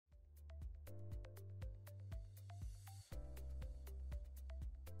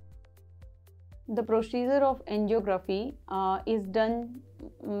The procedure of angiography is done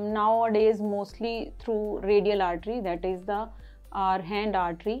nowadays mostly through radial artery, that is our hand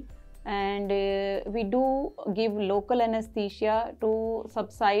artery, and we do give local anesthesia to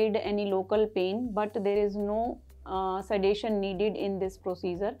subside any local pain, but there is no sedation needed in this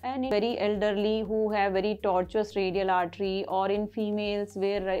procedure. And in very elderly who have very tortuous radial artery, or in females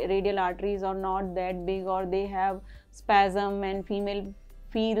where radial arteries are not that big, or they have spasm and female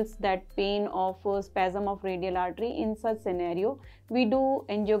feels that pain of spasm of radial artery, in such scenario we do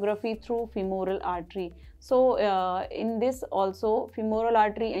angiography through femoral artery. So in this also, femoral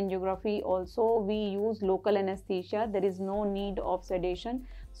artery angiography also, we use local anesthesia. There is no need of sedation.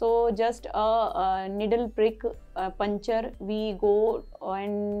 So just a needle prick puncture, we go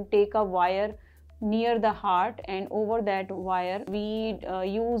and take a wire near the heart, and over that wire we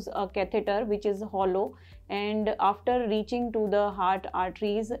use a catheter which is hollow, and after reaching to the heart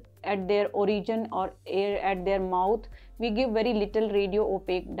arteries at their origin or at their mouth, we give very little radio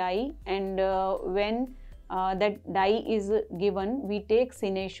opaque dye, and when that dye is given, we take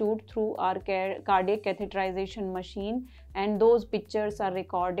cineshoot through our cardiac catheterization machine, and those pictures are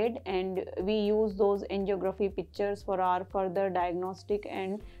recorded, and we use those angiography pictures for our further diagnostic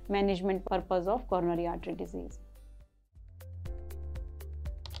and management purpose of coronary artery disease.